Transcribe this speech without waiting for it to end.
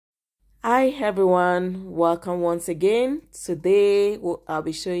Hi everyone, welcome once again. Today I'll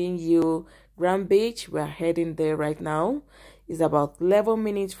be showing you Grand Beach. We're heading there right now. It's about 11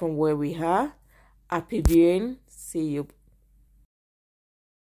 minutes from where we are. Happy viewing. See you.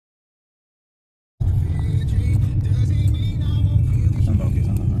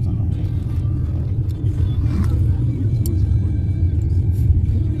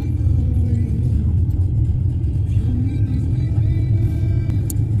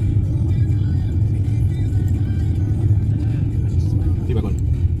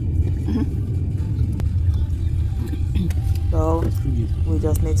 So we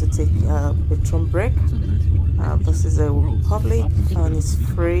just need to take a bathroom break. This is a public and it's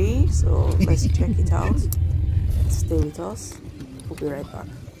free, so let's check it out. Stay with us. We'll be right back.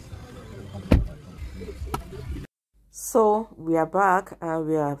 So we are back and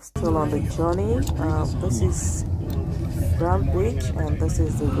we are still on the journey. This is Grand Beach and this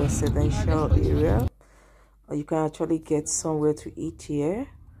is the residential area. You can actually get somewhere to eat here.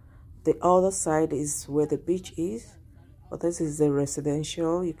 The other side is where the beach is, but this is the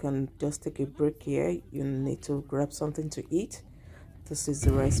residential. You can just take a break here. You need to grab something to eat. This is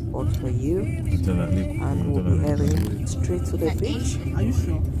the right spot for you, and we'll be heading straight to the beach. Are you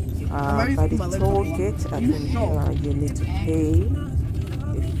sure? By the toll gate, I think you need to pay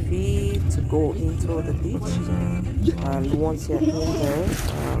a fee to go into the beach, and once you're in there,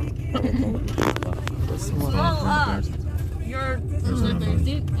 everything is more.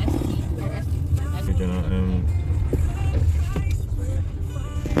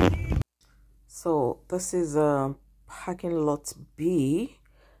 So this is parking lot B.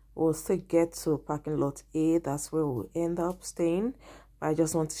 We'll still get to parking lot A. That's where we'll end up staying. But I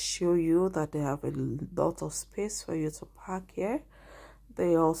just want to show you that they have a lot of space for you to park here.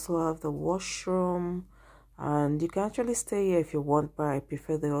 They also have the washroom, and you can actually stay here if you want, but I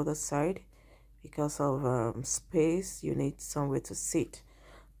prefer the other side because of space. You need somewhere to sit.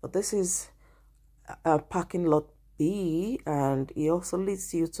 But this is a parking lot B, and it also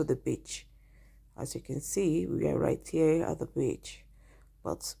leads you to the beach. As you can see, we are right here at the beach,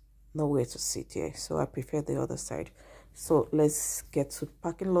 but nowhere to sit here, so I prefer the other side. So let's get to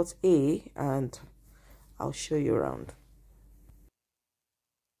parking lot A and I'll show you around.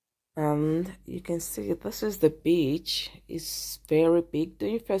 And you can see this is the beach. It's very big.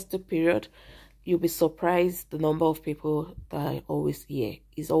 During festive period, you'll be surprised the number of people that are always here.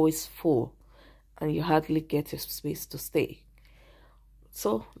 It's always full and you hardly get a space to stay.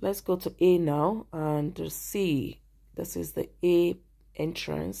 So let's go to A now and see. This is the A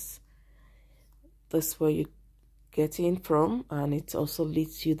entrance. This is where you get in from, and it also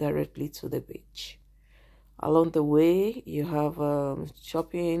leads you directly to the beach. Along the way, you have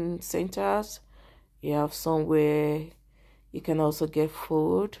shopping centers. You have somewhere you can also get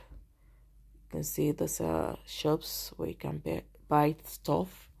food. You can see there's shops where you can buy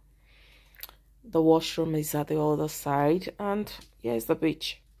stuff. The washroom is at the other side, and here's the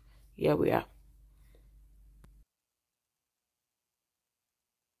beach. Here we are.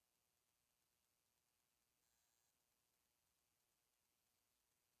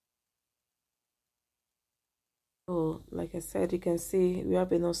 So, like I said, you can see we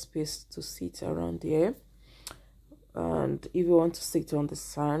have enough space to sit around here. And if you want to sit on the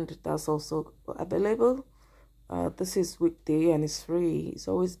sand, that's also available. This is weekday and it's free. It's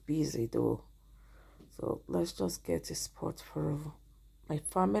always busy though. So let's just get a spot for my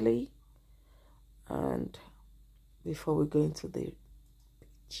family, and before we go into the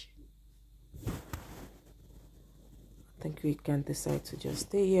beach, I think we can decide to just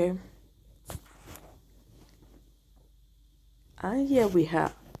stay here. And here we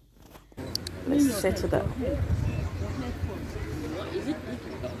have. Let's settle that.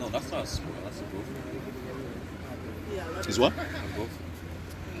 No, that's not a square. That's a golf. Yeah. Is what? A golf.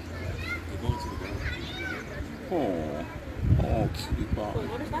 You're going to the golf. Oh, cute ball.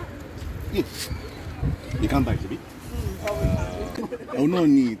 What is that? You can't bite it. Oh no,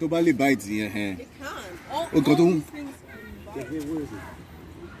 need to buy bite here. It can. Oh, God,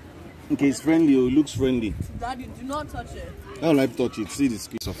 okay, it's friendly. It looks friendly. Daddy, do not touch it. I don't like to touch it. See the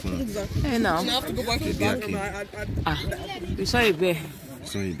skin of it. Exactly. Hey now. I have to go back to the bathroom. We saw it there.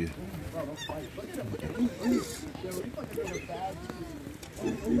 Sorry, babe.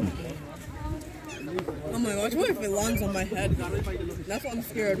 Oh my gosh, what if it lands on my head? That's what I'm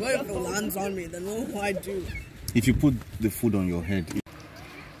scared. What if it lands on me? Then what will I do? If you put the food on your head.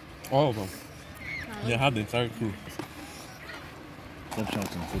 All of them. They have the entire crew. Stop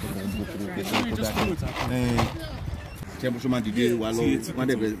shouting.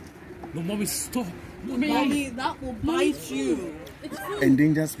 No, mommy, stop. Mommy, that will bite you.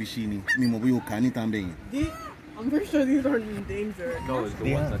 Endangered species ni. Mi mo bi o ka ni tambe yin. I'm pretty sure these aren't endangered. No, it's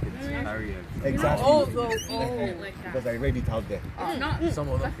the ones that can carry it. Exactly. Oh, Because I read it out there. Some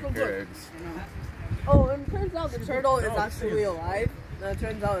of them prepared. oh, and it turns out the turtle is actually alive. And it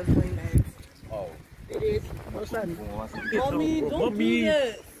turns out it's laying eggs. Oh. It is. Mommy, don't do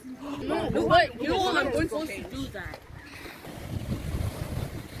this. No, what? You know I'm going to do that.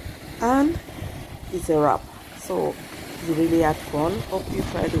 And it's a wrap. So you really had fun. Hope you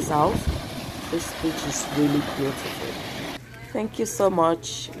try this out. This beach is really beautiful. Thank you so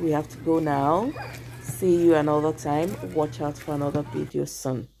much. We have to go now. See you another time. Watch out for another video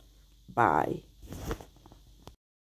soon. Bye.